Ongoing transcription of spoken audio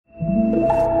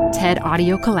TED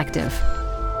Audio Collective.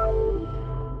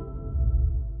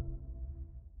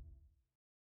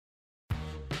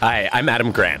 Hi, I'm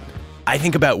Adam Grant. I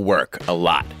think about work a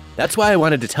lot. That's why I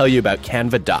wanted to tell you about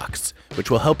Canva Docs, which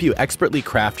will help you expertly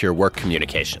craft your work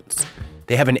communications.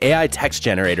 They have an AI text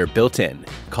generator built in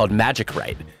called Magic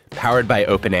Write, powered by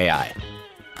OpenAI.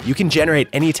 You can generate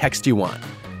any text you want.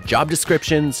 Job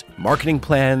descriptions, marketing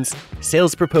plans,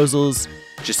 sales proposals.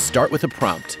 Just start with a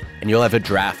prompt, and you'll have a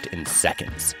draft in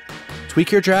seconds.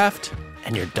 Tweak your draft,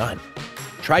 and you're done.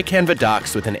 Try Canva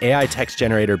Docs with an AI text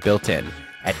generator built in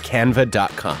at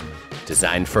canva.com.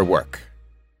 Designed for work.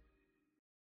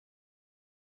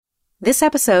 This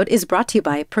episode is brought to you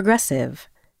by Progressive.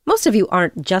 Most of you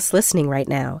aren't just listening right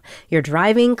now. You're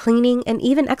driving, cleaning, and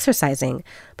even exercising.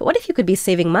 But what if you could be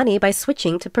saving money by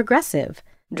switching to Progressive?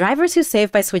 Drivers who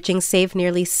save by switching save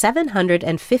nearly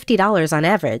 $750 on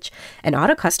average, and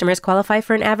auto customers qualify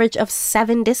for an average of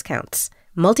 7 discounts.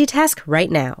 Multitask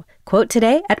right now. Quote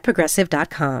today at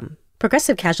Progressive.com.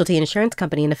 Progressive Casualty Insurance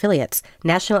Company and Affiliates.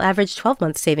 National average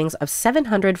 12-month savings of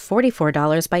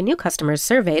 $744 by new customers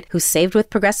surveyed who saved with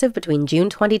Progressive between June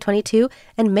 2022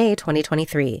 and May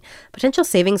 2023. Potential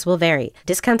savings will vary.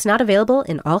 Discounts not available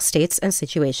in all states and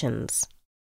situations.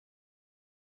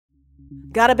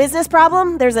 Got a business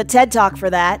problem? There's a TED Talk for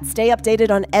that. Stay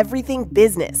updated on everything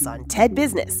business on TED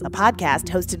Business, a podcast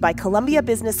hosted by Columbia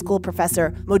Business School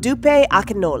professor Modupe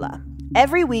Akinola.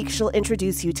 Every week, she'll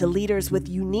introduce you to leaders with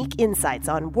unique insights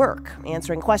on work,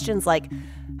 answering questions like,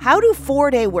 how do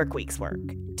 4-day work weeks work?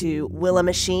 Will a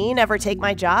machine ever take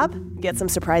my job? Get some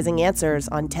surprising answers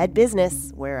on TED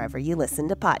Business, wherever you listen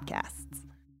to podcasts.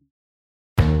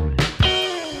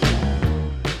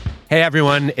 Hey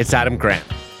everyone, it's Adam Grant.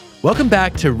 Welcome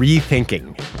back to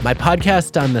Rethinking, my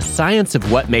podcast on the science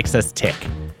of what makes us tick.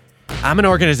 I'm an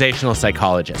organizational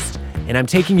psychologist, and I'm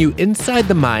taking you inside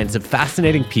the minds of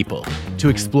fascinating people to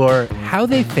explore how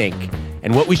they think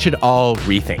and what we should all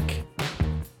rethink.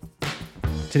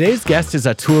 Today's guest is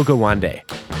Atul Gawande,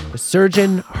 a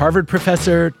surgeon, Harvard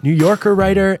professor, New Yorker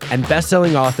writer, and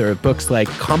best-selling author of books like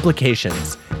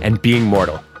Complications and Being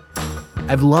Mortal.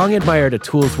 I've long admired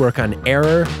Atul's work on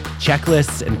error,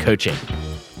 checklists, and coaching.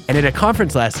 And at a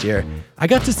conference last year, I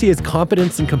got to see his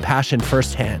competence and compassion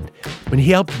firsthand when he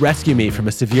helped rescue me from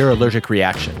a severe allergic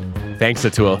reaction. Thanks,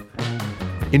 Atul.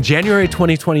 In January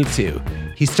 2022,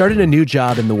 he started a new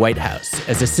job in the White House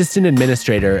as assistant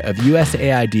administrator of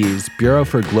USAID's Bureau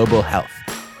for Global Health.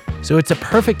 So it's a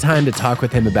perfect time to talk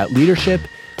with him about leadership,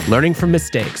 learning from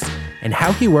mistakes, and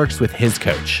how he works with his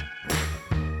coach.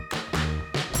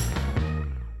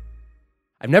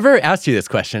 I've never asked you this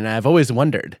question, and I've always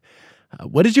wondered.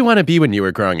 What did you want to be when you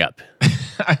were growing up?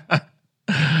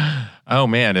 Oh,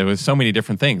 man, it was so many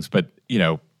different things. But,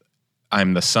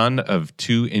 I'm the son of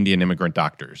 2 Indian immigrant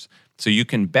doctors. So you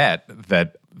can bet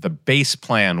that the base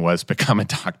plan was become a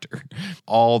doctor.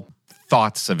 All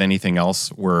thoughts of anything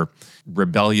else were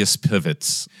rebellious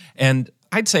pivots. And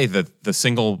I'd say that the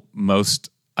single most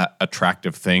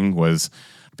attractive thing was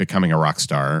becoming a rock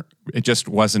star. It just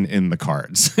wasn't in the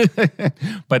cards.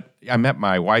 But I met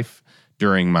my wife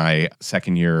during my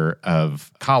second year of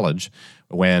college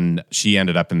when she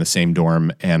ended up in the same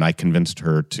dorm, and I convinced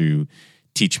her to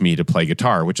teach me to play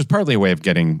guitar, which is partly a way of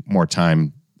getting more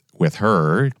time with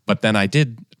her. But then I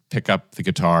did pick up the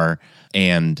guitar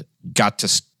and got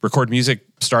to record music,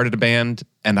 started a band,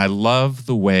 and I love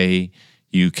the way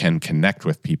you can connect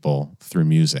with people through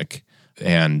music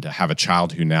and have a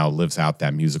child who now lives out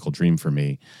that musical dream for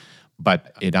me.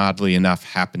 But it oddly enough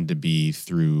happened to be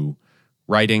through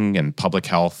writing and public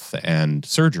health and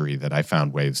surgery that I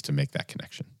found ways to make that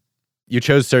connection. You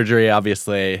chose surgery,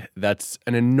 obviously. That's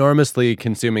an enormously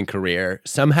consuming career.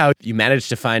 Somehow you managed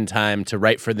to find time to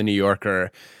write for The New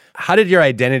Yorker. How did your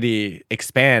identity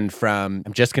expand from,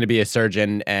 I'm just going to be a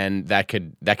surgeon and that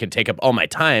could take up all my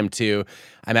time, to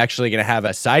I'm actually going to have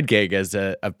a side gig as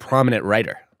a prominent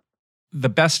writer? The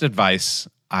best advice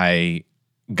I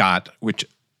got, which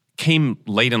came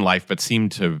late in life but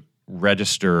seemed to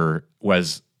register,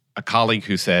 was a colleague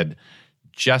who said,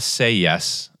 just say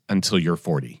yes until you're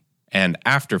 40. And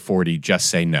after 40, just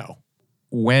say no.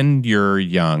 When you're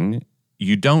young,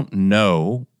 you don't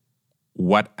know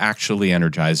what actually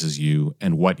energizes you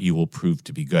and what you will prove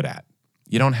to be good at.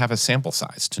 You don't have a sample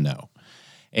size to know.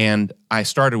 And I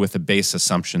started with a base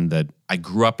assumption that I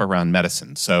grew up around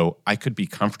medicine, so I could be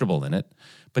comfortable in it.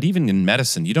 But even in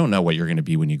medicine, you don't know what you're going to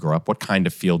be when you grow up. What kind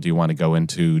of field do you want to go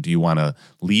into? Do you want to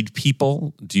lead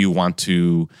people? Do you want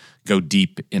to go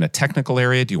deep in a technical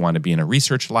area? Do you want to be in a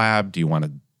research lab? Do you want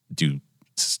to do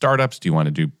startups? Do you want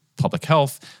to do public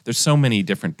health? There's so many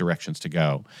different directions to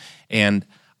go. And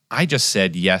I just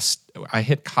said yes I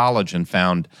hit college and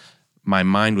found my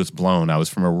mind was blown. I was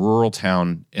from a rural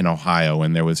town in Ohio,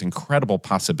 and there was incredible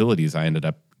possibilities. I ended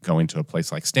up going to a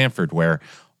place like Stanford where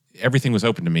everything was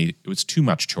open to me. It was too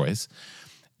much choice.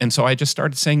 And so I just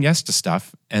started saying yes to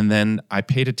stuff. And then I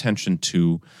paid attention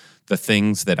to the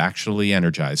things that actually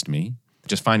energized me.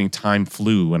 Just finding time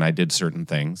flew when I did certain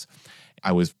things.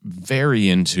 I was very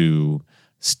into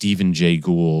Stephen Jay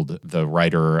Gould, the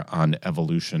writer on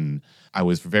evolution. I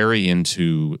was very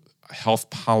into health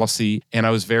policy, and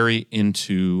I was very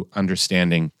into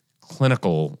understanding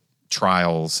clinical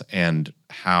trials and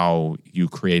how you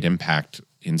create impact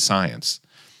in science.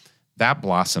 That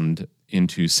blossomed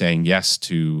into saying yes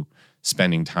to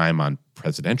spending time on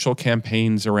presidential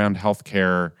campaigns around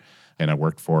healthcare. And I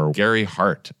worked for Gary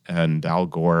Hart and Al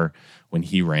Gore when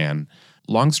he ran.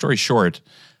 Long story short,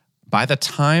 by the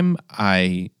time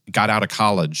I got out of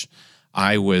college,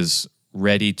 I was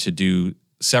ready to do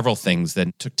several things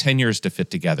that took 10 years to fit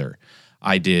together.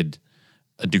 I did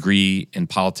a degree in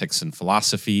politics and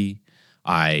philosophy.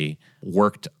 I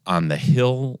worked on the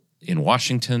Hill in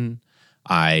Washington.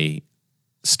 I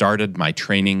started my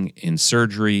training in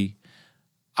surgery.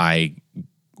 I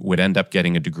would end up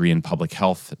getting a degree in public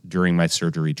health during my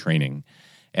surgery training.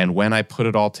 And when I put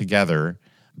it all together,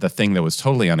 the thing that was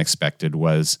totally unexpected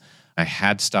was I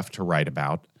had stuff to write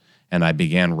about, and I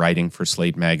began writing for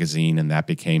Slate magazine, and that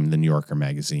became the New Yorker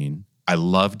magazine. I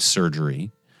loved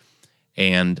surgery,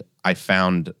 and I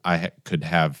found I could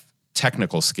have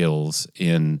technical skills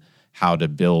in how to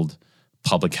build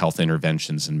public health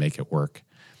interventions and make it work.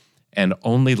 And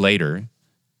only later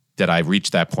did I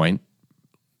reach that point,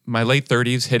 my late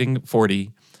 30s, hitting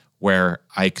 40, where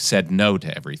I said no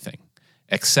to everything,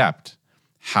 except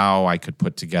how I could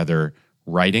put together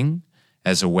writing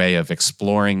as a way of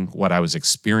exploring what I was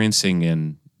experiencing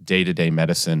in day-to-day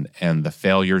medicine and the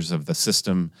failures of the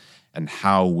system and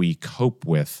how we cope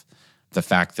with the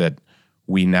fact that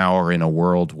we now are in a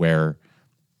world where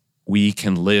we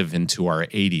can live into our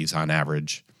 80s on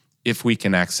average if we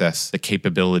can access the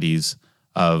capabilities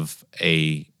of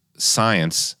a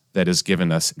science that has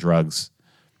given us drugs,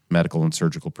 medical and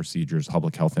surgical procedures,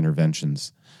 public health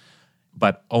interventions.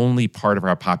 But only part of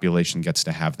our population gets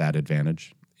to have that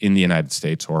advantage in the United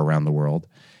States or around the world.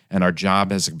 And our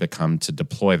job has become to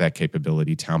deploy that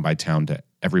capability town by town to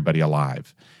everybody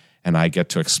alive. And I get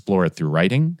to explore it through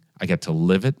writing. I get to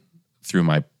live it through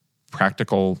my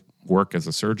practical work as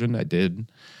a surgeon. I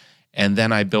did. And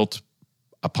then I built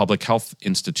a public health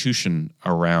institution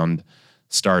around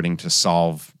starting to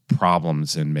solve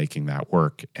problems and making that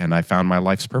work. And I found my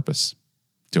life's purpose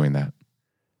doing that.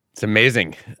 It's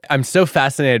amazing. I'm so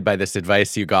fascinated by this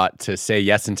advice you got to say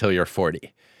yes until you're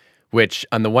 40, which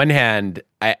on the one hand,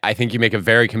 I think you make a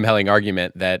very compelling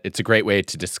argument that it's a great way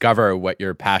to discover what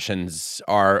your passions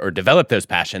are or develop those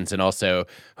passions and also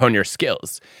hone your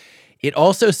skills. It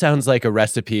also sounds like a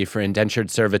recipe for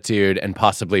indentured servitude and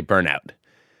possibly burnout.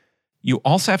 You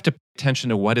also have to pay attention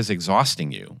to what is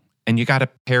exhausting you, and you got to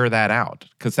pare that out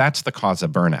because that's the cause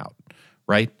of burnout,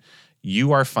 right?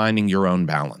 You are finding your own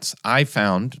balance. I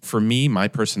found, for me, my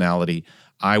personality,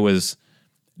 I was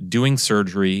doing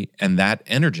surgery and that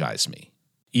energized me.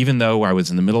 Even though I was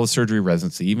in the middle of surgery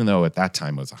residency, even though at that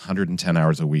time it was 110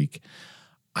 hours a week,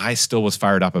 I still was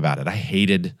fired up about it. I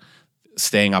hated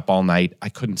staying up all night. I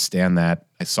couldn't stand that.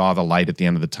 I saw the light at the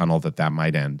end of the tunnel that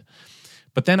might end.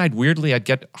 But then I'd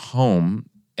get home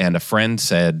and a friend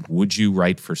said, would you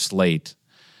write for Slate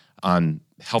on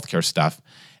healthcare stuff?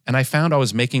 And I found I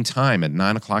was making time at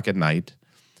 9 o'clock at night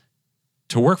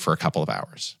to work for a couple of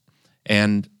hours.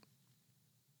 And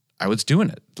I was doing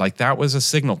it. Like that was a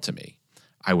signal to me.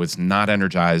 I was not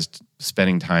energized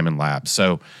spending time in labs.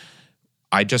 So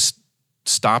I just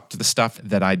stopped the stuff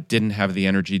that I didn't have the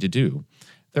energy to do.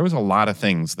 There was a lot of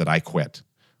things that I quit,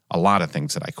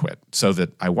 so that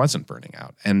I wasn't burning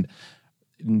out. And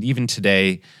even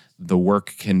today, the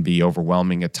work can be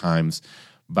overwhelming at times,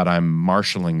 but I'm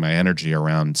marshaling my energy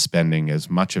around spending as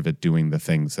much of it doing the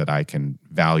things that I can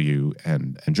value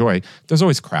and enjoy. There's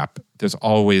always crap. There's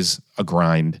always a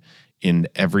grind in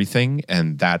everything,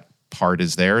 and that part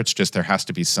is there. It's just there has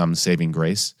to be some saving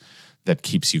grace that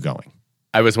keeps you going.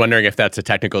 I was wondering if that's a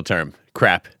technical term,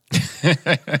 crap.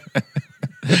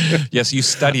 Yes, you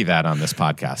study that on this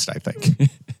podcast, I think.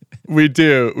 We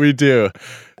do.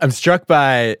 I'm struck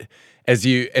by, as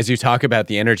you talk about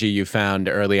the energy you found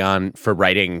early on for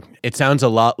writing, it sounds a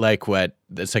lot like what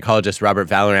the psychologist Robert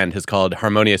Vallerand has called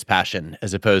harmonious passion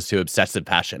as opposed to obsessive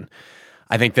passion.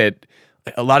 I think that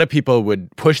a lot of people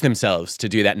would push themselves to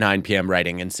do that 9 p.m.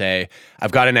 writing and say,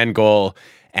 I've got an end goal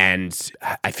and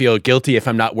I feel guilty if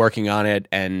I'm not working on it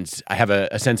and I have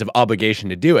a sense of obligation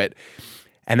to do it.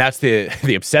 And that's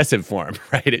the obsessive form,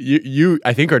 right? You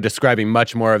I think, are describing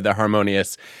much more of the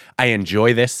harmonious. I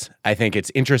enjoy this. I think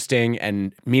it's interesting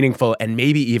and meaningful and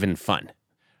maybe even fun.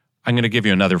 I'm going to give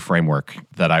you another framework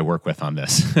that I work with on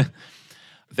this.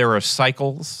 There are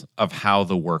cycles of how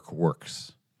the work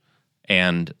works,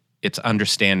 and it's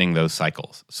understanding those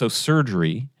cycles. So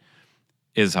surgery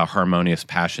is a harmonious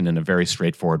passion in a very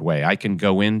straightforward way. I can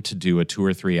go in to do a 2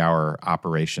 or 3 hour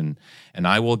operation, and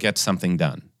I will get something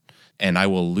done. And I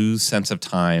will lose sense of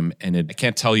time. And I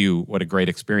can't tell you what a great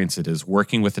experience it is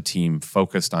working with a team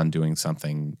focused on doing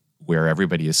something where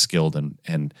everybody is skilled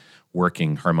and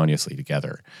working harmoniously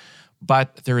together.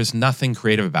 But there is nothing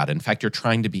creative about it. In fact, you're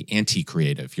trying to be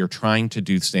anti-creative. You're trying to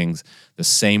do things the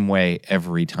same way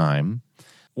every time.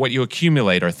 What you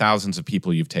accumulate are thousands of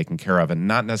people you've taken care of, and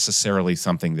not necessarily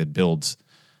something that builds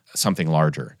something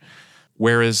larger.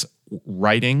 Whereas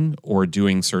writing or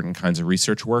doing certain kinds of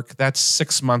research work, that's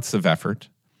 6 months of effort,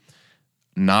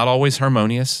 not always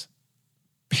harmonious,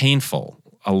 painful,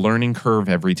 a learning curve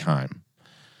every time,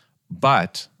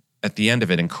 but at the end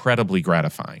of it, incredibly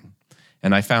gratifying.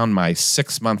 And I found my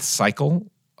 6-month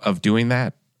cycle of doing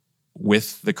that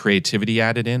with the creativity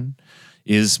added in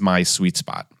is my sweet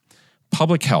spot.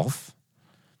 Public health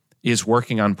is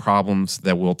working on problems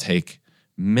that will take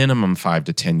minimum 5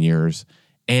 to 10 years,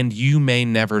 and you may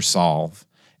never solve,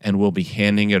 and we'll be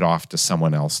handing it off to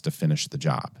someone else to finish the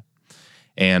job.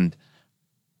 And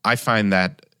I find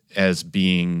that as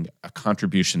being a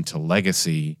contribution to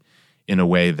legacy in a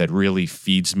way that really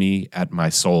feeds me at my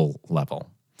soul level.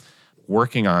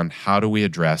 Working on how do we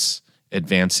address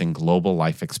advancing global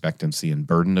life expectancy and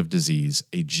burden of disease,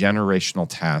 a generational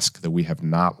task that we have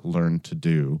not learned to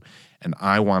do, and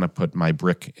I want to put my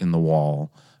brick in the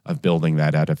wall of building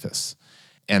that edifice.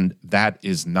 And that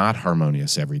is not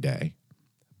harmonious every day,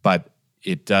 but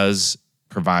it does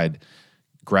provide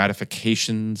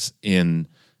gratifications in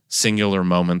singular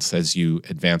moments as you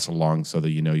advance along so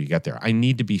that you know you get there. I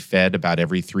need to be fed about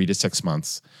every 3 to 6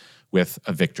 months with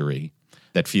a victory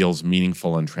that feels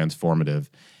meaningful and transformative.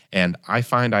 And I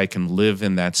find I can live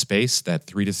in that space, that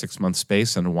 3 to 6 month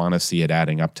space, and want to see it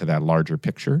adding up to that larger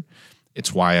picture.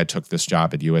 It's why I took this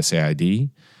job at USAID,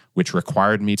 which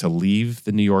required me to leave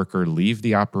the New Yorker, leave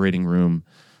the operating room,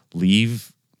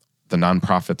 leave the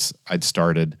nonprofits I'd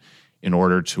started in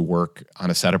order to work on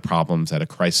a set of problems at a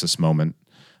crisis moment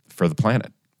for the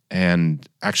planet. And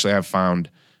actually, I've found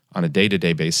on a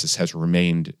day-to-day basis has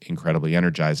remained incredibly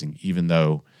energizing, even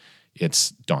though it's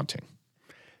daunting.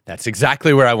 That's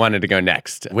exactly where I wanted to go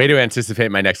next. Way to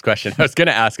anticipate my next question. I was going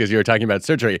to ask, as you were talking about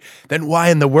surgery, then why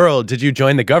in the world did you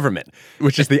join the government?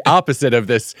 Which is the opposite of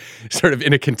this sort of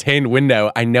in a contained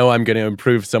window. I know I'm going to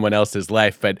improve someone else's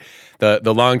life, but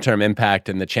the long-term impact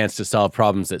and the chance to solve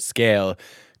problems at scale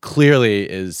clearly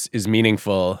is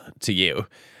meaningful to you.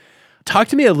 Talk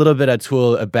to me a little bit,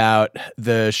 Atul, about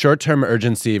the short-term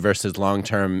urgency versus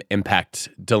long-term impact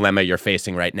dilemma you're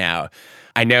facing right now.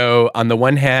 I know on the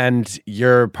one hand,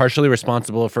 you're partially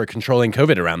responsible for controlling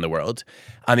COVID around the world.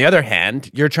 On the other hand,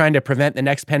 you're trying to prevent the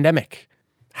next pandemic.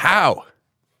 How?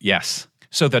 Yes.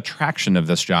 So the traction of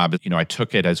this job, I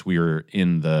took it as we were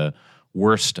in the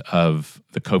worst of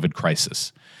the COVID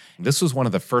crisis. This was one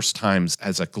of the first times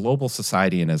as a global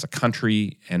society and as a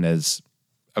country and as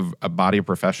a body of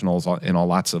professionals in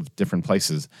lots of different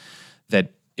places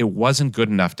that it wasn't good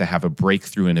enough to have a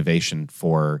breakthrough innovation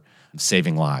for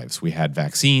saving lives. We had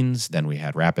vaccines, then we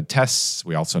had rapid tests.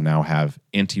 We also now have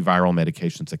antiviral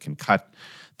medications that can cut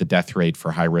the death rate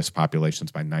for high-risk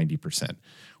populations by 90%.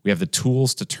 We have the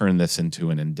tools to turn this into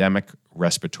an endemic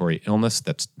respiratory illness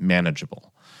that's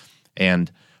manageable.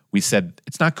 And we said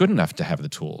it's not good enough to have the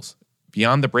tools.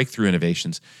 Beyond the breakthrough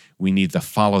innovations, we need the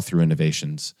follow-through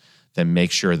innovations that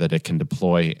make sure that it can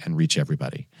deploy and reach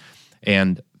everybody.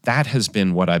 And that has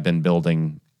been what I've been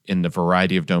building in a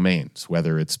variety of domains,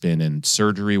 whether it's been in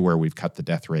surgery where we've cut the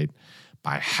death rate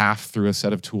by half through a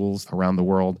set of tools around the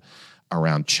world,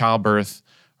 around childbirth,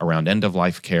 around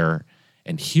end-of-life care.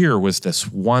 And here was this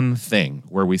one thing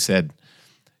where we said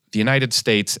the United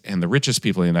States and the richest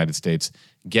people in the United States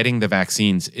getting the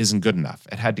vaccines isn't good enough.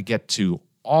 It had to get to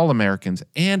all Americans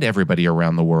and everybody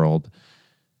around the world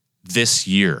this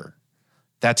year.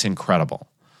 That's incredible.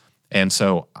 And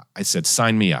so I said,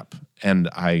 sign me up. And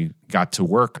I got to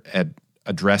work at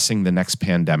addressing the next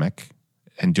pandemic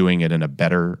and doing it in a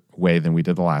better way than we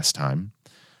did the last time.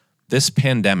 This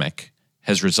pandemic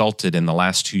has resulted in the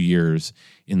last 2 years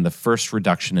in the first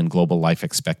reduction in global life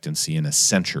expectancy in a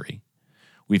century.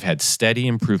 We've had steady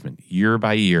improvement year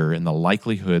by year in the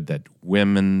likelihood that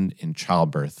women in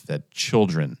childbirth, that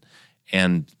children,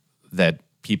 and that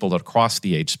people across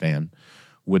the age span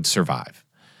would survive.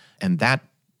 And that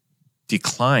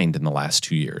declined in the last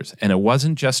 2 years. And it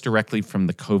wasn't just directly from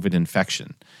the COVID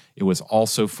infection. It was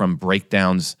also from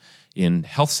breakdowns in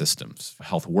health systems,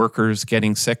 health workers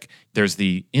getting sick. There's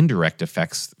the indirect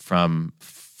effects from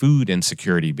food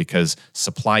insecurity because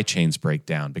supply chains break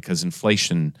down, because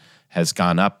inflation has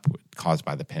gone up caused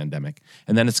by the pandemic.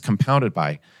 And then it's compounded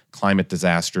by climate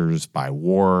disasters, by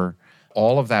war.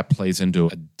 All of that plays into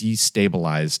a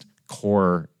destabilized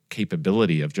core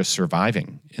capability of just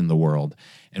surviving in the world.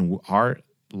 And our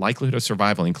likelihood of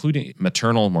survival, including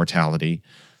maternal mortality,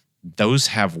 those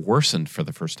have worsened for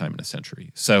the first time in a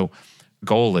century. So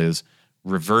goal is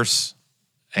reverse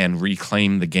and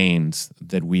reclaim the gains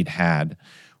that we'd had,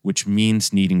 which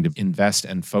means needing to invest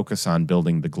and focus on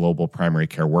building the global primary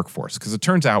care workforce. Because it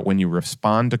turns out when you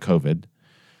respond to COVID,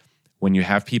 when you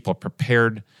have people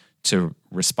prepared to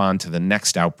respond to the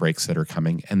next outbreaks that are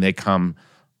coming, and they come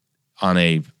on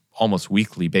a almost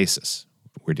weekly basis.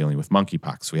 We're dealing with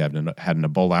monkeypox. We had an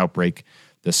Ebola outbreak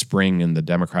this spring in the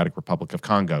Democratic Republic of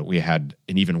Congo. We had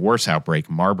an even worse outbreak,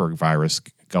 Marburg virus,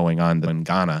 going on in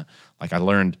Ghana. Like I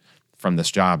learned from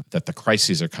this job that the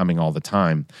crises are coming all the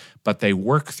time, but they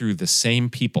work through the same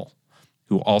people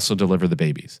who also deliver the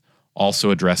babies, also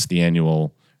address the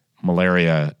annual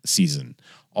malaria season,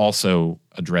 also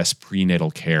address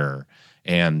prenatal care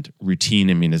and routine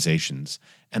immunizations.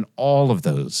 And all of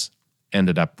those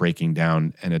ended up breaking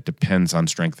down, and it depends on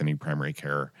strengthening primary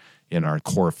care in our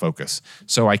core focus.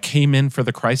 So I came in for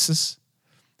the crisis,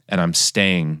 and I'm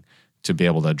staying to be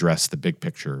able to address the big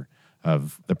picture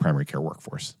of the primary care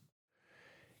workforce.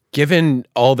 Given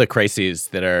all the crises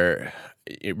that are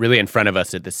really in front of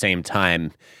us at the same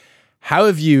time, how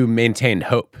have you maintained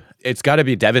hope? It's got to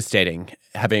be devastating,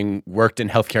 having worked in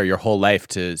healthcare your whole life,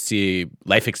 to see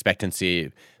life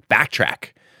expectancy backtrack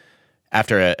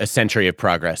after a century of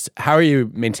progress. How are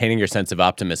you maintaining your sense of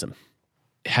optimism?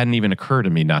 It hadn't even occurred to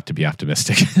me not to be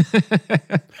optimistic.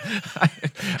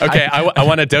 Okay, I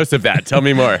want a dose of that. Tell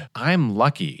me more. I'm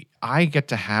lucky. I get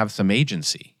to have some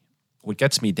agency. What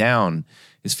gets me down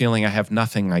is feeling I have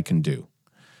nothing I can do.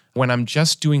 When I'm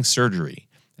just doing surgery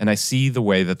and I see the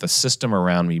way that the system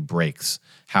around me breaks,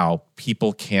 how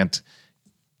people can't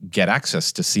get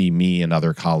access to see me and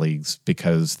other colleagues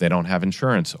because they don't have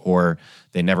insurance, or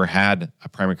they never had a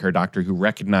primary care doctor who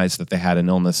recognized that they had an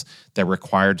illness that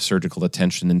required surgical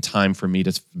attention in time for me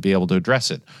to be able to address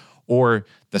it, or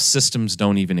the systems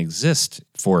don't even exist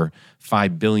for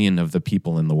 5 billion of the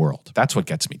people in the world. That's what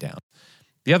gets me down.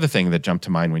 The other thing that jumped to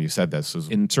mind when you said this was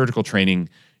in surgical training,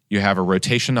 you have a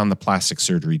rotation on the plastic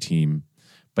surgery team,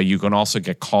 but you can also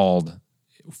get called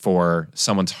for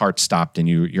someone's heart stopped and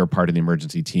you're part of the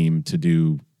emergency team to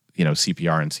do,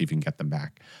 CPR and see if you can get them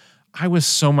back. I was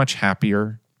so much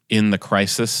happier in the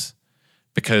crisis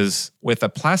because with a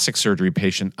plastic surgery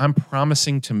patient, I'm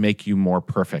promising to make you more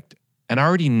perfect. And I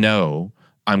already know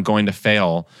I'm going to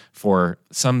fail for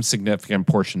some significant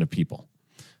portion of people.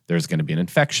 There's going to be an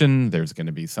infection. There's going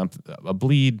to be a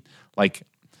bleed. Like,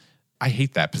 I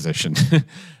hate that position.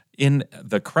 In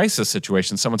the crisis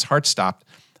situation, someone's heart stopped.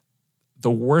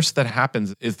 The worst that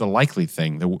happens is the likely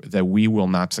thing that we will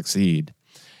not succeed.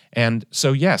 And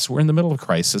so, yes, we're in the middle of a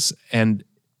crisis, and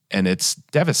it's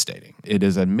devastating. It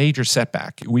is a major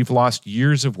setback. We've lost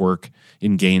years of work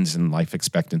in gains in life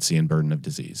expectancy and burden of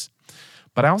disease.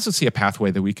 But I also see a pathway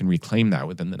that we can reclaim that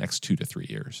within the next 2 to 3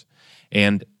 years.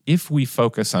 And if we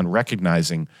focus on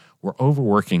recognizing we're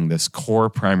overworking this core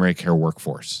primary care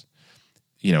workforce,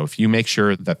 if you make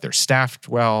sure that they're staffed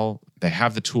well, they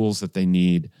have the tools that they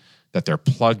need, that they're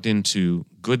plugged into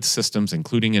good systems,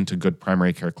 including into good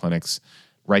primary care clinics,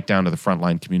 right down to the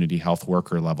frontline community health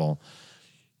worker level,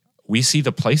 we see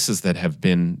the places that have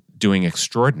been doing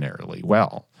extraordinarily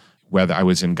well. Whether I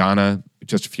was in Ghana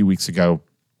just a few weeks ago,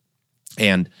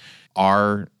 and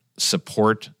our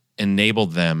support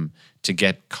enabled them to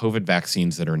get COVID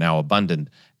vaccines that are now abundant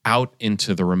out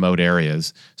into the remote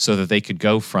areas so that they could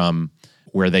go from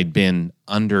where they'd been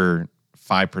under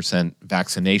 5%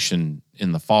 vaccination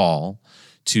in the fall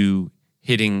to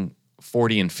hitting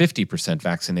 40 and 50%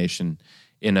 vaccination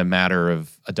in a matter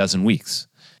of a dozen weeks.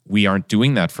 We aren't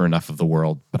doing that for enough of the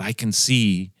world, but I can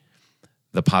see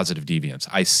the positive deviance.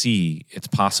 I see it's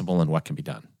possible and what can be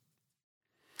done.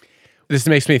 This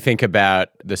makes me think about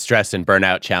the stress and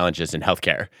burnout challenges in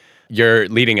healthcare. You're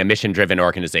leading a mission-driven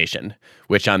organization,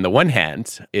 which on the one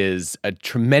hand is a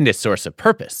tremendous source of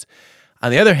purpose. On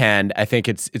the other hand, I think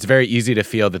it's very easy to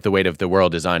feel that the weight of the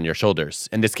world is on your shoulders,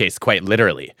 in this case, quite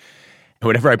literally.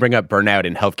 Whenever I bring up burnout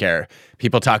in healthcare,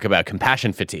 people talk about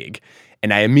compassion fatigue.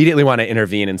 And I immediately want to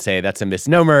intervene and say that's a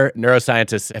misnomer.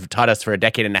 Neuroscientists have taught us for a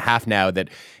decade and a half now that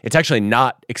it's actually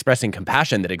not expressing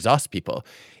compassion that exhausts people.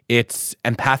 It's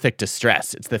empathic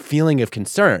distress. It's the feeling of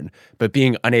concern, but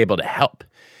being unable to help.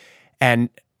 And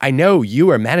I know you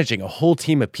are managing a whole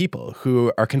team of people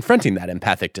who are confronting that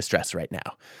empathic distress right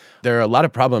now. There are a lot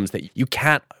of problems that you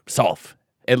can't solve,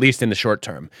 at least in the short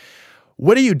term.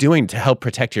 What are you doing to help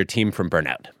protect your team from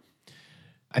burnout?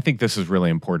 I think this is really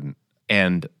important.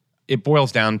 And it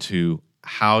boils down to,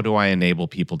 how do I enable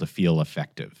people to feel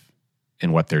effective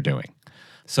in what they're doing?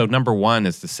 So number one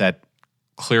is to set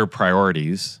clear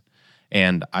priorities.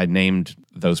 And I named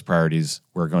those priorities.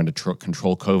 We're going to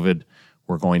control COVID.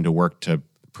 We're going to work to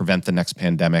prevent the next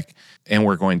pandemic. And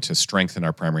we're going to strengthen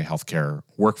our primary healthcare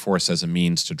workforce as a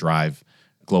means to drive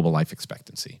global life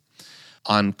expectancy.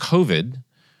 On COVID,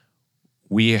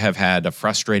 we have had a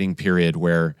frustrating period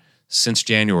where since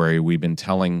January, we've been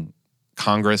telling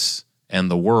Congress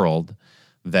and the world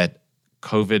that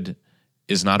COVID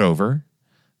is not over,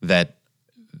 that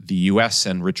the US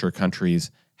and richer countries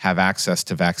have access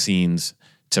to vaccines,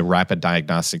 to rapid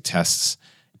diagnostic tests,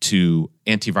 to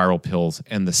antiviral pills,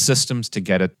 and the systems to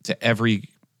get it to every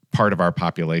part of our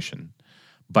population,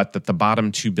 but that the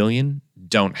bottom 2 billion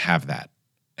don't have that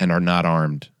and are not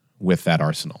armed with that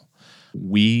arsenal.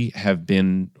 We have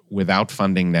been without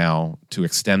funding now to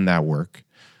extend that work.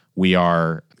 We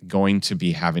are going to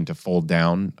be having to fold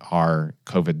down our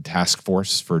COVID task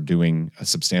force for doing a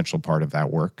substantial part of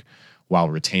that work while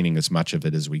retaining as much of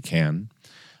it as we can.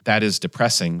 That is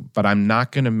depressing, but I'm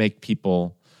not going to make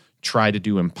people try to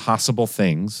do impossible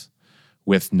things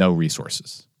with no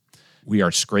resources. We are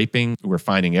scraping, we're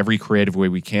finding every creative way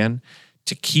we can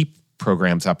to keep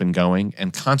programs up and going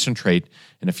and concentrate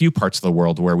in a few parts of the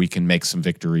world where we can make some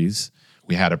victories.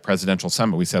 We had a presidential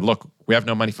summit. We said, look, we have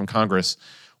no money from Congress.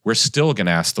 We're still going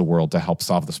to ask the world to help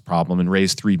solve this problem and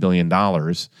raise $3 billion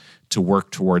to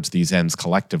work towards these ends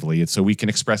collectively. And so we can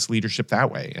express leadership that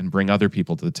way and bring other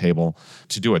people to the table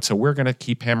to do it. So we're going to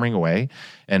keep hammering away.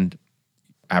 And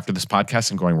after this podcast,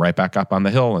 I'm going right back up on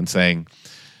the hill and saying,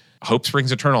 hope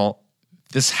springs eternal.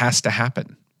 This has to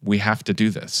happen. We have to do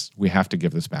this. We have to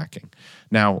give this backing.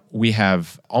 Now, we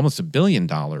have almost $1 billion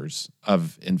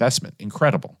of investment,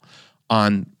 incredible,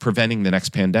 on preventing the next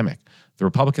pandemic. The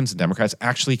Republicans and Democrats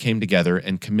actually came together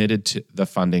and committed to the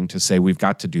funding to say we've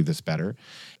got to do this better.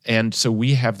 And so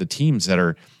we have the teams that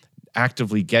are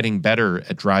actively getting better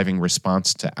at driving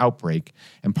response to outbreak.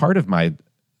 And part of my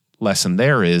lesson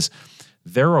there is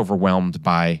they're overwhelmed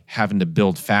by having to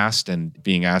build fast and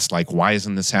being asked, like, why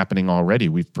isn't this happening already?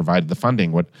 We've provided the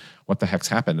funding. What the heck's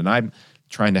happened? And I'm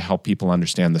trying to help people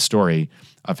understand the story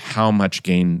of how much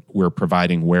gain we're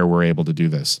providing where we're able to do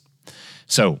this.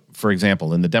 So, for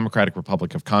example, in the Democratic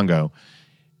Republic of Congo,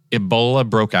 Ebola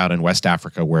broke out in West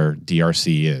Africa, where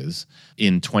DRC is,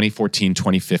 in 2014,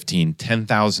 2015,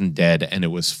 10,000 dead, and it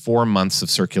was 4 months of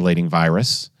circulating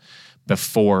virus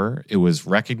before it was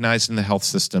recognized in the health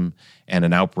system and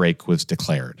an outbreak was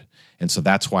declared. And so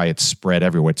that's why it's spread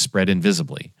everywhere. It's spread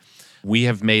invisibly. We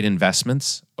have made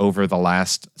investments over the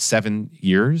last 7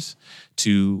 years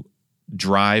to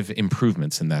drive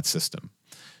improvements in that system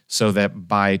so that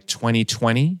by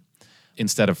 2020,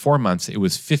 instead of 4 months, it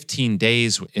was 15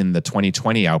 days in the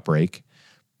 2020 outbreak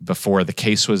before a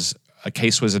case was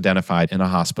identified in a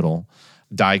hospital,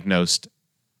 diagnosed,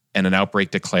 and an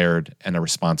outbreak declared and a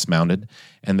response mounted.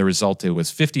 And the result, it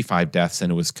was 55 deaths and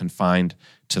it was confined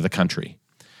to the country.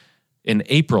 In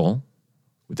April,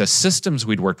 the systems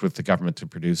we'd worked with the government to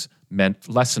produce meant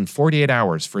less than 48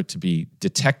 hours for it to be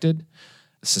detected,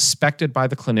 suspected by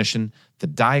the clinician. The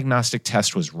diagnostic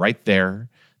test was right there.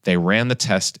 They ran the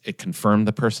test. It confirmed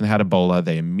the person had Ebola.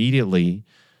 They immediately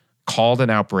called an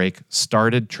outbreak,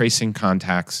 started tracing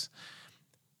contacts,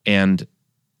 and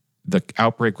the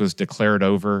outbreak was declared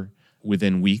over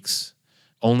within weeks,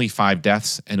 only 5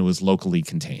 deaths, and it was locally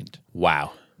contained.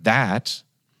 Wow. That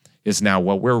is now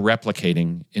what we're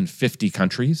replicating in 50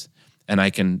 countries, and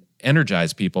I can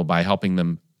energize people by helping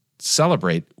them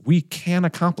celebrate we can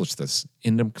accomplish this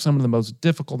in some of the most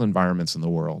difficult environments in the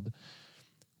world.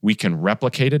 We can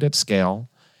replicate it at scale,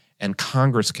 and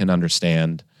Congress can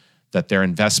understand that their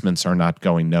investments are not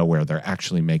going nowhere. They're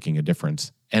actually making a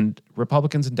difference. And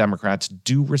Republicans and Democrats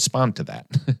do respond to that.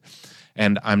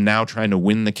 And I'm now trying to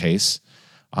win the case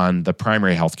on the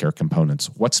primary healthcare components.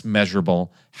 What's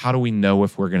measurable? How do we know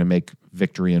if we're going to make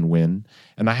victory and win?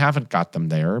 And I haven't got them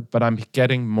there, but I'm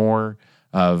getting more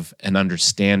of an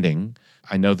understanding.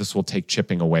 I know this will take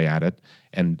chipping away at it,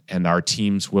 and our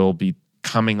teams will be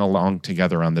coming along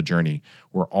together on the journey.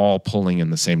 We're all pulling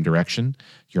in the same direction.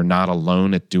 You're not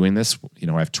alone at doing this.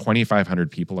 I have 2,500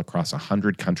 people across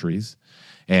 100 countries.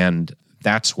 And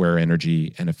that's where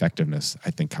energy and effectiveness,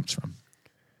 I think, comes from.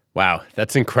 Wow,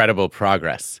 that's incredible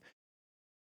progress.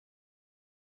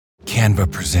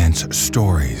 Canva presents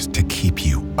stories to keep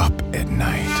you up at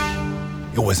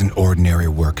night. It was an ordinary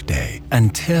workday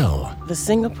until The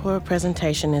Singapore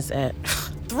presentation is at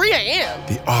 3 a.m.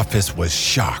 the office was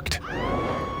shocked.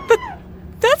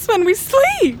 That's when we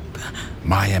sleep.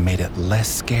 Maya made it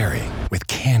less scary with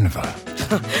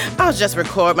Canva. I'll just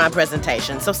record my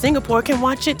presentation so Singapore can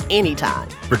watch it anytime.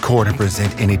 Record and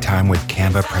present anytime with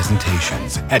Canva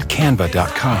presentations at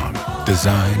canva.com.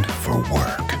 Designed for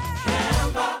work.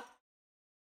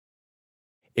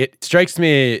 It strikes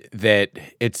me that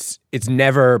it's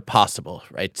never possible,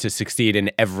 right, to succeed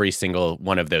in every single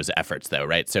one of those efforts, though,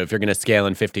 right? So if you're going to scale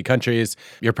in 50 countries,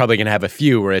 you're probably going to have a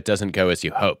few where it doesn't go as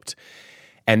you hoped.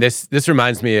 And this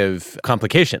reminds me of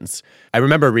complications. I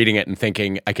remember reading it and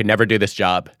thinking, I could never do this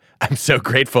job. I'm so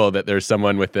grateful that there's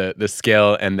someone with the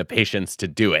skill and the patience to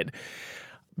do it.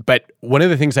 But one of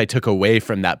the things I took away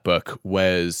from that book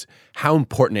was how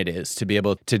important it is to be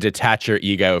able to detach your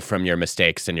ego from your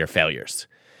mistakes and your failures.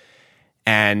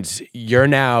 And you're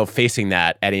now facing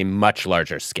that at a much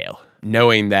larger scale,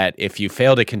 knowing that if you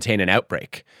fail to contain an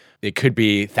outbreak, it could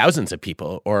be thousands of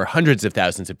people or hundreds of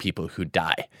thousands of people who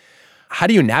die. How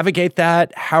do you navigate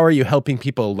that? How are you helping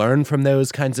people learn from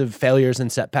those kinds of failures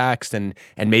and setbacks and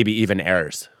maybe even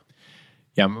errors?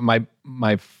 Yeah,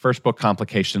 my first book,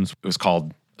 Complications, was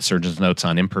called Surgeon's Notes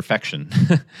on Imperfection.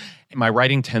 My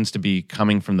writing tends to be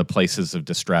coming from the places of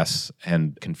distress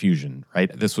and confusion,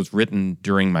 right? This was written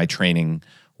during my training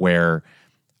where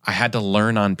I had to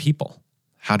learn on people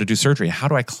how to do surgery. How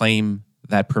do I claim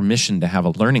that permission to have a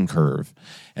learning curve?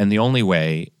 And the only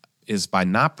way is by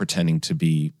not pretending to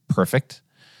be perfect,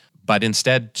 but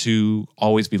instead to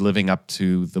always be living up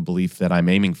to the belief that I'm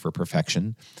aiming for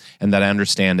perfection and that I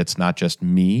understand it's not just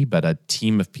me, but a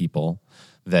team of people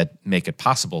that make it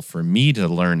possible for me to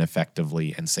learn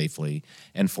effectively and safely,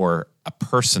 and for a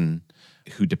person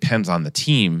who depends on the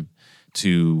team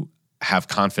to have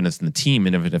confidence in the team,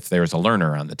 and even if there's a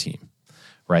learner on the team,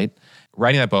 right?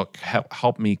 Writing that book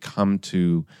helped me come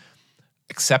to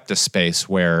accept a space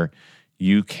where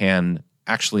you can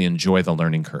actually enjoy the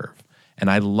learning curve. And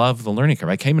I love the learning curve.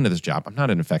 I came into this job, I'm not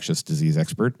an infectious disease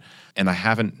expert, and I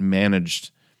haven't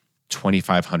managed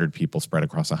 2,500 people spread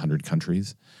across 100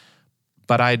 countries.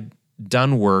 But I'd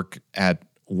done work at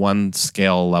one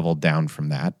scale level down from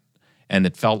that, and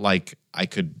it felt like I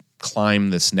could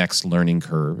climb this next learning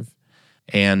curve,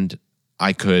 and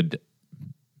I could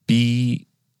be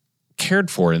cared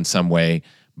for in some way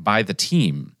by the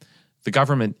team. The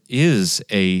government is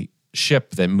a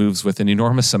ship that moves with an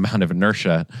enormous amount of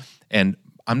inertia, and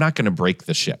I'm not going to break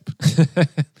the ship.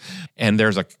 And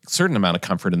there's a certain amount of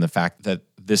comfort in the fact that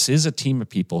this is a team of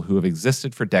people who have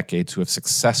existed for decades, who have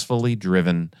successfully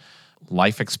driven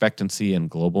life expectancy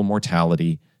and global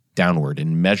mortality downward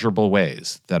in measurable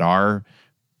ways, that our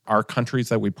countries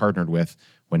that we partnered with,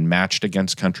 when matched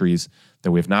against countries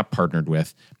that we have not partnered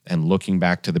with, and looking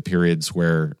back to the periods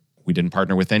where we didn't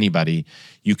partner with anybody,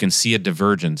 you can see a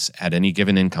divergence at any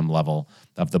given income level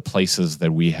of the places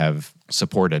that we have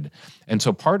supported. And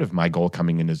so part of my goal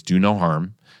coming in is do no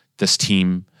harm. This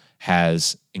team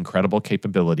has incredible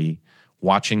capability.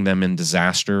 Watching them in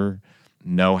disaster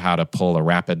know how to pull a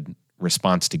rapid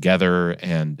response together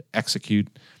and execute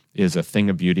is a thing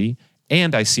of beauty.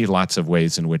 And I see lots of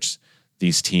ways in which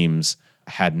these teams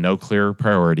had no clear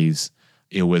priorities.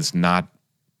 It was not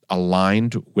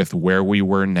aligned with where we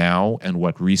were now and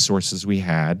what resources we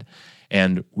had.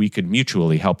 And we could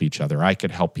mutually help each other. I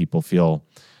could help people feel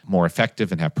more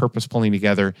effective and have purpose pulling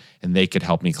together, and they could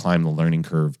help me climb the learning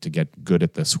curve to get good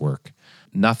at this work.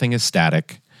 Nothing is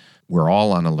static. We're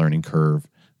all on a learning curve.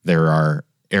 There are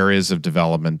areas of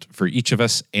development for each of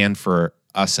us and for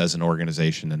us as an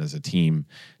organization and as a team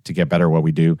to get better at what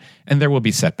we do. And there will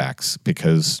be setbacks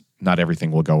because not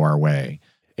everything will go our way.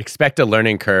 Expect a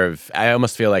learning curve. I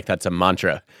almost feel like that's a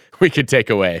mantra we could take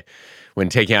away when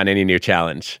taking on any new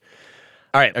challenge.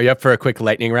 All right, are you up for a quick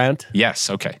lightning round? Yes,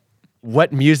 okay.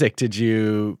 What music did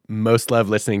you most love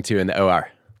listening to in the OR?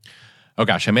 Oh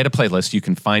gosh, I made a playlist. You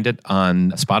can find it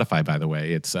on Spotify, by the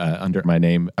way. It's under my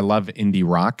name. I love indie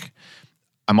rock.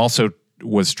 I'm also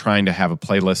was trying to have a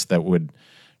playlist that would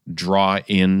draw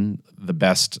in the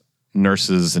best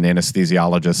nurses and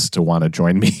anesthesiologists to want to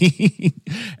join me.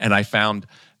 And I found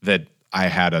that I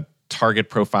had a target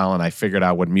profile and I figured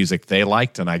out what music they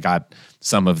liked, and I got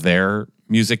some of their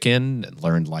music in and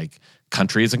learned like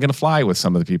country isn't going to fly with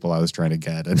some of the people I was trying to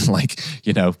get. And like,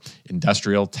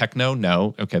 industrial techno,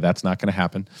 no, okay, that's not going to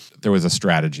happen. There was a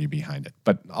strategy behind it.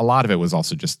 But a lot of it was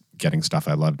also just getting stuff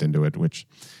I loved into it, which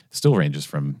still ranges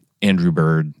from Andrew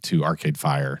Bird to Arcade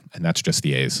Fire. And that's just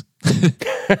the A's.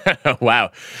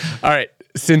 Wow. All right.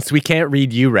 Since we can't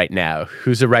read you right now,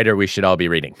 who's a writer we should all be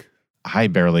reading? I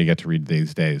barely get to read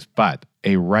these days, but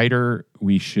a writer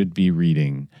we should be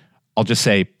reading, I'll just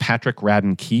say Patrick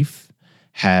Radden Keefe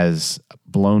has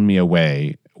blown me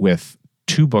away with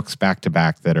 2 books back to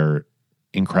back that are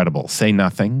incredible. Say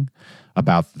Nothing,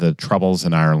 about the Troubles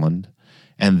in Ireland,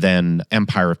 and then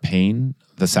Empire of Pain,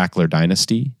 the Sackler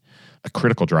Dynasty, a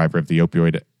critical driver of the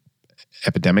opioid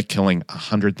epidemic, killing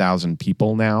 100,000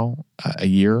 people now a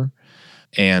year.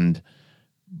 And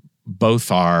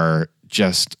both are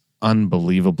just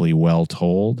unbelievably well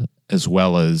told, as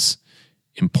well as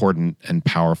important and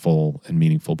powerful and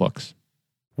meaningful books.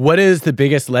 What is the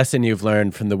biggest lesson you've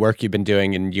learned from the work you've been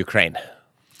doing in Ukraine?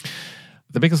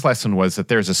 The biggest lesson was that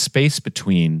there's a space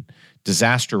between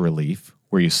disaster relief,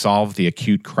 where you solve the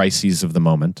acute crises of the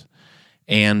moment,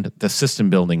 and the system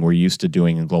building we're used to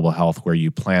doing in global health, where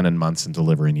you plan in months and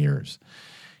deliver in years.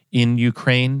 In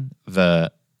Ukraine,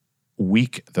 the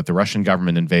week that the Russian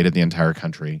government invaded the entire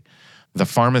country, the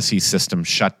pharmacy system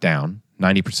shut down.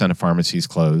 90% of pharmacies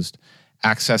closed.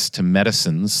 Access to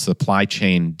medicines, supply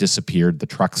chain disappeared. The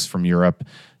trucks from Europe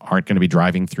aren't going to be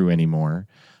driving through anymore.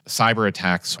 Cyber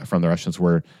attacks from the Russians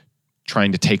were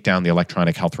trying to take down the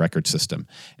electronic health record system.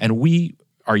 And we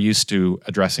are used to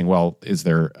addressing, well, is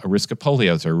there a risk of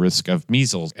polio? Is there a risk of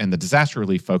measles? And the disaster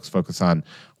relief folks focus on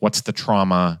what's the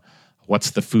trauma,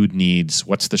 what's the food needs,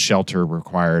 what's the shelter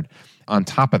required. On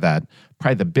top of that,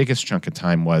 probably the biggest chunk of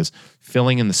time was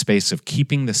filling in the space of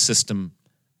keeping the system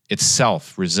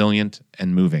itself resilient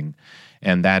and moving.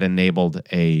 And that enabled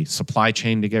a supply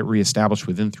chain to get reestablished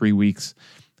within 3 weeks,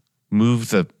 move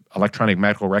the electronic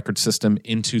medical record system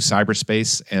into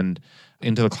cyberspace and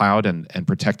into the cloud and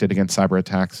protect it against cyber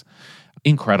attacks.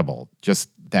 Incredible, just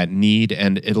that need.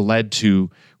 And it led to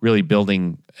really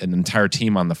building an entire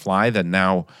team on the fly that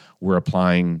now we're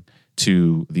applying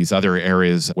to these other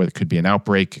areas where it could be an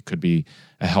outbreak, it could be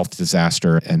a health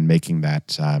disaster, and making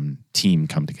that team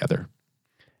come together.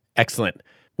 Excellent.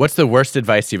 What's the worst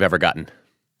advice you've ever gotten?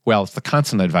 Well, it's the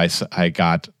constant advice I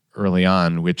got early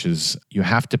on, which is you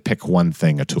have to pick one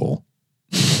thing, Atul.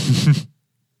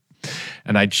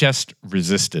 And I just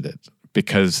resisted it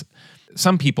because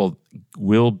some people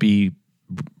will be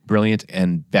brilliant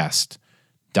and best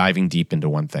diving deep into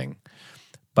one thing.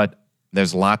 But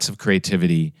there's lots of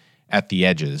creativity at the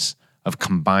edges of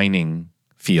combining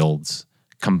fields,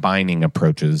 combining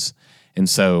approaches. And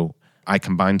so I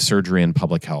combined surgery and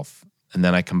public health, and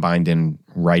then I combined in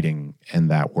writing and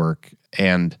that work.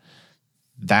 And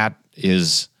that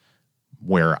is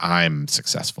where I'm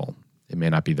successful. It may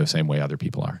not be the same way other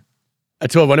people are.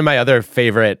 Atul, one of my other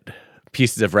favorite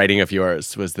pieces of writing of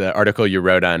yours was the article you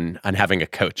wrote on having a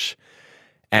coach.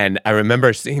 And I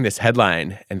remember seeing this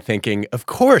headline and thinking, of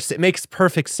course, it makes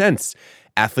perfect sense.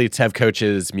 Athletes have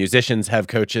coaches, musicians have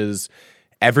coaches.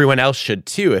 Everyone else should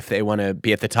too if they want to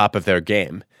be at the top of their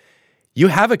game. You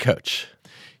have a coach.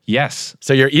 Yes.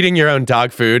 So you're eating your own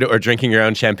dog food or drinking your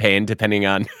own champagne, depending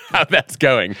on how that's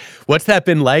going. What's that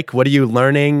been like? What are you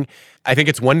learning? I think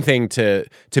it's one thing to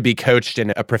be coached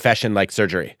in a profession like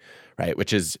surgery, right,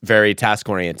 which is very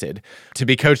task-oriented. To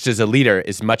be coached as a leader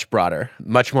is much broader,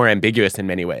 much more ambiguous in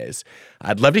many ways.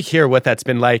 I'd love to hear what that's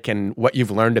been like and what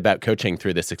you've learned about coaching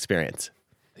through this experience.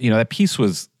 You know, that piece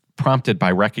was prompted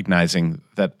by recognizing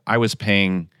that I was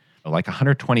paying like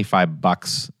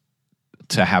 $125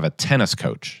 to have a tennis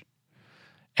coach,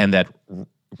 and that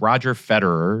Roger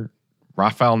Federer,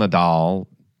 Rafael Nadal,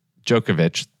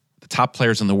 Djokovic, the top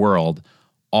players in the world,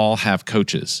 all have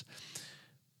coaches.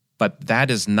 But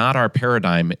that is not our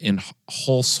paradigm in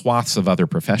whole swaths of other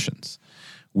professions.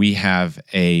 We have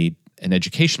an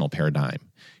educational paradigm.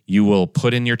 You will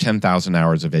put in your 10,000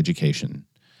 hours of education,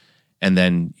 and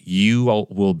then you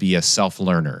will be a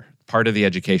self-learner. Part of the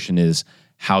education is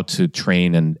how to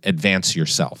train and advance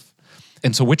yourself.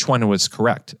 And so which one was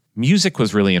correct? Music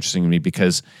was really interesting to me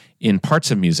because in parts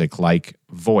of music, like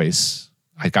voice,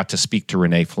 I got to speak to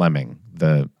Renee Fleming,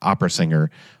 the opera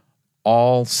singer.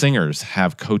 All singers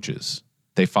have coaches.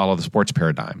 They follow the sports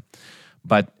paradigm.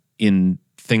 But in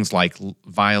things like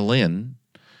violin,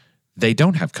 they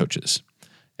don't have coaches.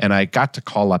 And I got to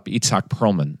call up Itzhak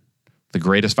Perlman, the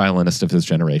greatest violinist of his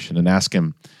generation, and ask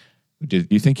him, do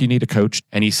you think you need a coach?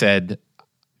 And he said,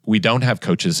 we don't have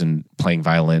coaches in playing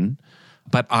violin,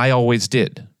 but I always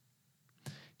did.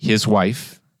 His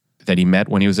wife, that he met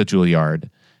when he was at Juilliard,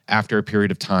 after a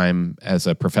period of time as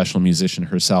a professional musician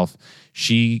herself,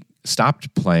 she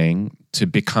stopped playing to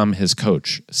become his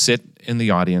coach, sit in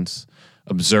the audience,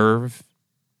 observe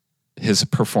his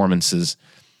performances,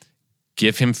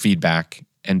 give him feedback,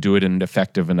 and do it in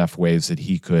effective enough ways that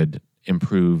he could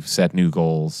improve, set new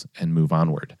goals, and move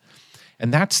onward.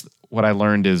 And that's what I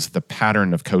learned is the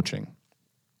pattern of coaching.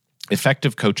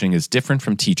 Effective coaching is different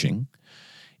from teaching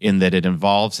in that it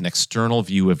involves an external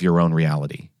view of your own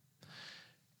reality.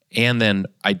 And then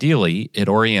ideally, it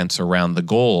orients around the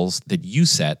goals that you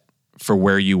set for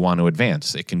where you want to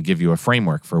advance. It can give you a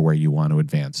framework for where you want to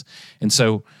advance. And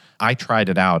so I tried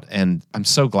it out, and I'm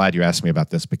so glad you asked me about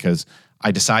this because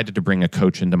I decided to bring a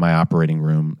coach into my operating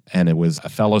room, and it was a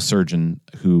fellow surgeon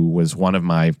who was one of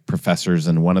my professors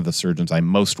and one of the surgeons I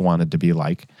most wanted to be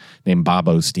like, named Bob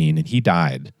Osteen, and he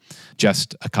died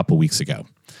just a couple weeks ago.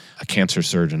 A cancer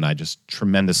surgeon I just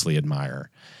tremendously admire,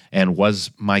 and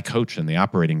was my coach in the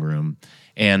operating room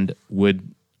and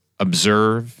would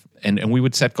observe, and we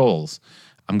would set goals.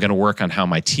 I'm going to work on how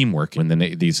my team works in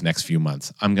these next few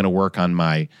months. I'm going to work on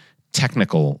my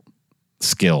technical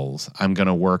skills. I'm going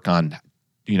to work on,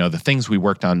 the things we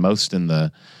worked on most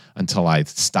until I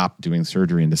stopped doing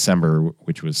surgery in December,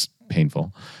 which was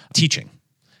painful, teaching,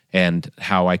 and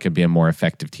how I could be a more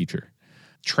effective teacher.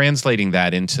 Translating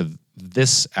that into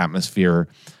this atmosphere,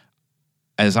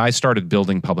 as I started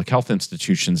building public health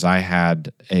institutions, I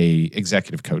had a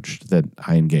executive coach that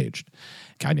I engaged,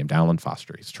 a guy named Alan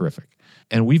Foster. He's terrific.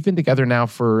 And we've been together now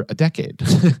for a decade.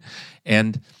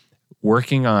 And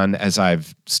working on, as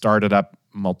I've started up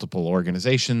multiple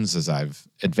organizations, as I've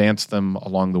advanced them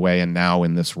along the way, and now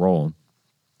in this role.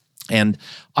 And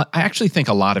I actually think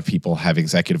a lot of people have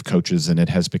executive coaches, and it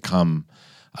has become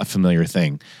a familiar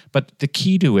thing. But the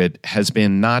key to it has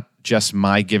been not just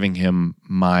my giving him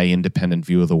my independent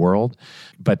view of the world,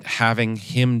 but having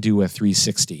him do a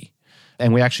 360.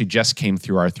 And we actually just came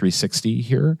through our 360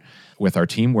 here with our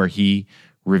team, where he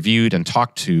reviewed and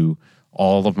talked to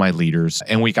all of my leaders.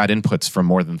 And we got inputs from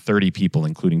more than 30 people,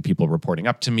 including people reporting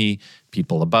up to me,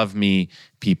 people above me,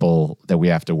 people that we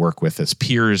have to work with as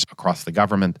peers across the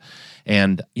government,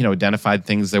 and identified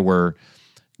things that were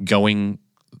going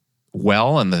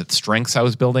well and the strengths I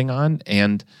was building on,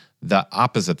 and the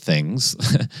opposite things.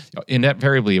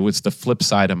 Invariably, it was the flip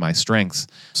side of my strengths.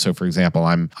 So, for example,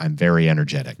 I'm very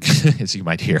energetic, as you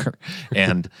might hear,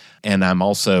 and I'm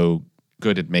also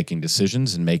good at making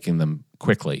decisions and making them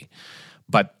quickly.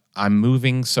 But I'm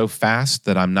moving so fast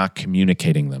that I'm not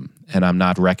communicating them, and I'm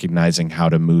not recognizing how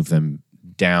to move them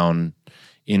down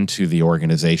into the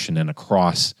organization and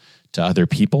across to other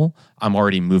people. I'm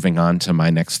already moving on to my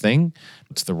next thing.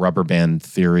 It's the rubber band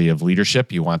theory of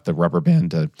leadership. You want the rubber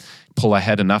band to pull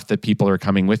ahead enough that people are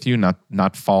coming with you,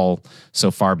 not fall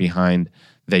so far behind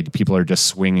that people are just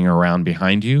swinging around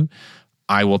behind you.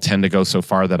 I will tend to go so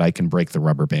far that I can break the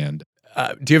rubber band.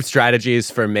 Do you have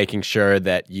strategies for making sure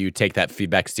that you take that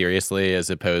feedback seriously as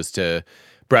opposed to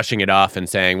brushing it off and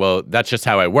saying, well, that's just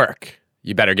how I work.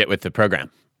 You better get with the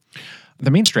program? The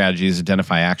main strategy is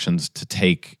identify actions to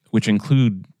take, which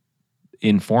include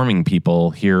informing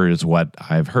people, here is what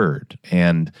I've heard,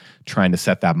 and trying to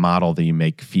set that model that you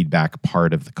make feedback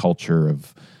part of the culture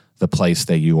of the place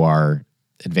that you are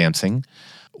advancing.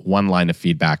 One line of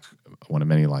feedback, one of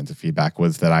many lines of feedback,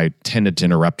 was that I tended to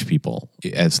interrupt people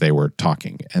as they were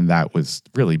talking, and that was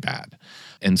really bad.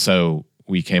 And so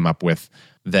we came up with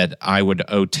that I would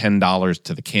owe $10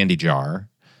 to the candy jar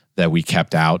that we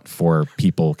kept out for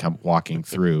people walking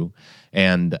through.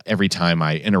 And every time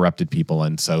I interrupted people,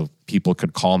 and so people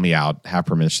could call me out, have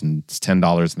permission, it's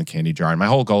 $10 in the candy jar. And my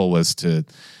whole goal was to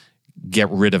get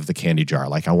rid of the candy jar.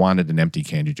 Like, I wanted an empty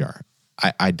candy jar.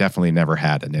 I definitely never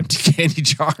had an empty candy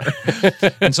jar.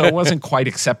 And so it wasn't quite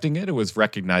accepting it. It was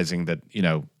recognizing that,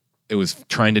 it was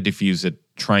trying to diffuse it,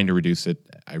 trying to reduce it.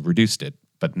 I reduced it,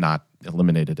 but not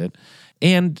eliminated it.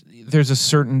 And there's a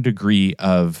certain degree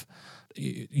of,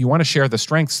 you want to share the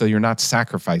strengths so you're not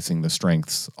sacrificing the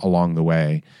strengths along the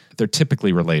way. They're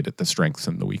typically related, the strengths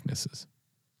and the weaknesses.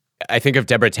 I think of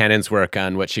Deborah Tannen's work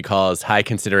on what she calls high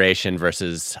consideration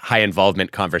versus high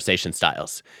involvement conversation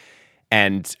styles.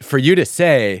 And for you to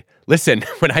say, listen,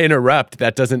 when I interrupt,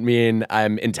 that doesn't mean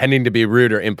I'm intending to be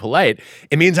rude or impolite.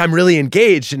 It means I'm really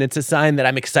engaged, and it's a sign that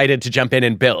I'm excited to jump in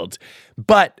and build.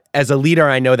 But as a leader,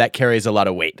 I know that carries a lot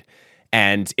of weight,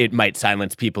 and it might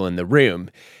silence people in the room.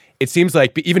 It seems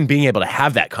like even being able to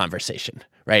have that conversation,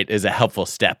 right, is a helpful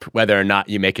step, whether or not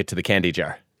you make it to the candy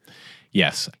jar.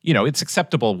 Yes. It's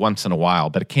acceptable once in a while,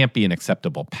 but it can't be an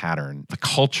acceptable pattern. The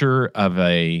culture of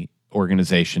a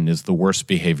organization is the worst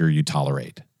behavior you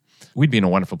tolerate. We'd be in a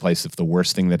wonderful place if the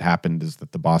worst thing that happened is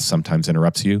that the boss sometimes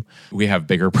interrupts you. We have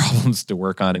bigger problems to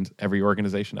work on in every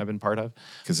organization I've been part of,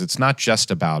 because it's not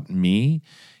just about me.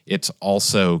 It's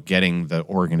also getting the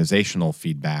organizational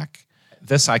feedback.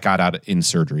 This I got out in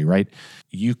surgery, right?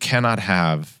 You cannot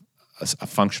have a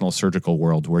functional surgical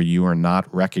world where you are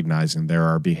not recognizing there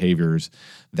are behaviors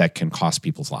that can cost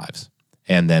people's lives.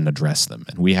 and then address them.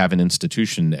 And we have an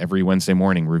institution every Wednesday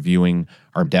morning reviewing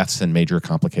our deaths and major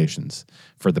complications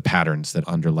for the patterns that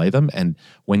underlay them. And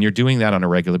when you're doing that on a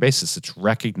regular basis, it's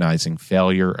recognizing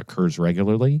failure occurs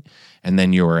regularly, and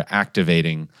then you're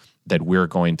activating that we're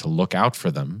going to look out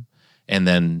for them and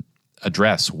then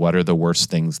address what are the worst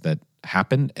things that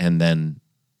happen, and then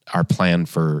our plan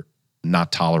for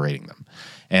not tolerating them.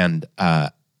 And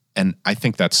I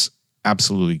think that's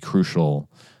absolutely crucial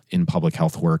in public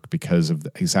health work because of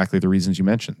exactly the reasons you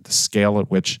mentioned. The scale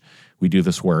at which we do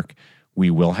this work, we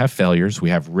will have failures, we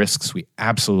have risks we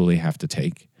absolutely have to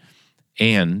take,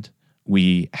 and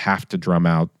we have to drum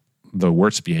out the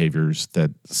worst behaviors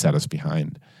that set us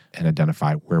behind and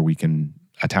identify where we can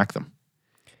attack them.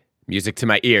 Music to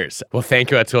my ears. Well,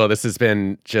 thank you, Atul. This has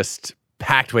been just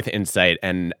packed with insight,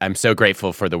 and I'm so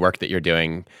grateful for the work that you're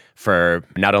doing for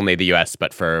not only the U.S.,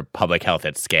 but for public health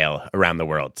at scale around the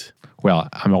world. Well,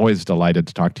 I'm always delighted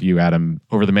to talk to you, Adam.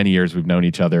 Over the many years we've known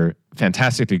each other,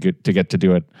 fantastic to get to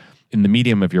do it in the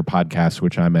medium of your podcast,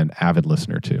 which I'm an avid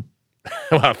listener to.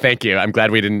 Well, thank you. I'm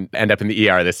glad we didn't end up in the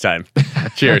ER this time.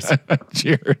 Cheers.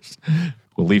 Cheers.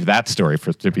 We'll leave that story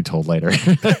to be told later.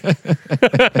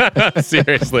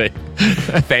 Seriously.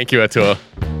 Thank you, Atul.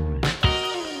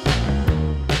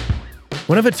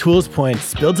 One of Atul's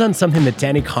points builds on something that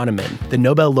Danny Kahneman, the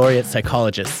Nobel laureate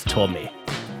psychologist, told me,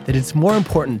 that it's more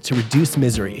important to reduce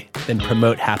misery than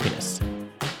promote happiness.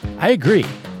 I agree,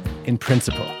 in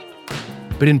principle.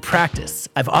 But in practice,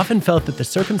 I've often felt that the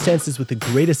circumstances with the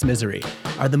greatest misery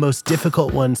are the most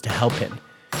difficult ones to help in,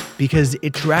 because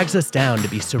it drags us down to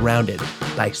be surrounded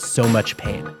by so much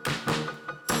pain.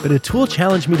 But Atul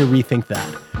challenged me to rethink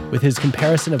that with his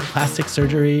comparison of plastic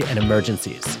surgery and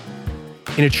emergencies.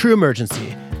 In a true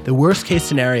emergency, the worst case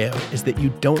scenario is that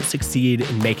you don't succeed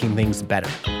in making things better.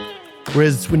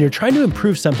 Whereas when you're trying to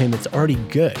improve something that's already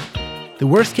good, the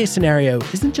worst case scenario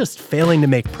isn't just failing to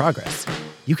make progress.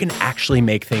 You can actually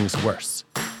make things worse.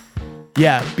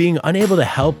 Yeah, being unable to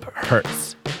help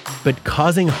hurts, but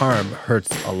causing harm hurts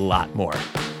a lot more.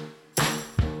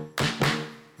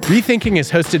 Rethinking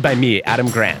is hosted by me, Adam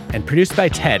Grant, and produced by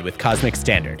Ted with Cosmic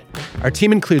Standard. Our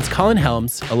team includes Colin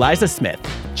Helms, Eliza Smith,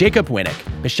 Jacob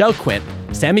Winnick, Michelle Quint,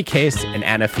 Sammy Case, and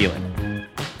Anna Phelan.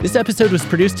 This episode was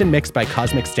produced and mixed by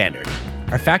Cosmic Standard.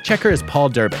 Our fact checker is Paul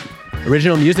Durbin.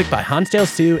 Original music by Hansdale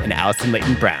Sue and Allison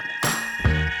Leighton Brown.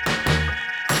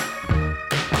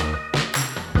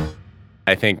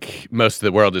 I think most of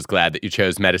the world is glad that you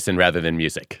chose medicine rather than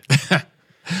music.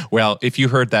 Well, if you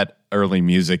heard that early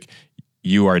music,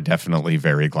 you are definitely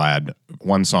very glad.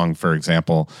 One song, for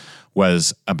example,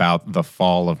 was about the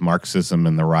fall of Marxism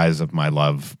and the rise of my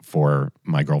love for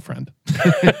my girlfriend.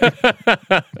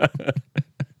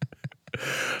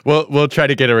 We'll try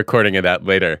to get a recording of that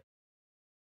later.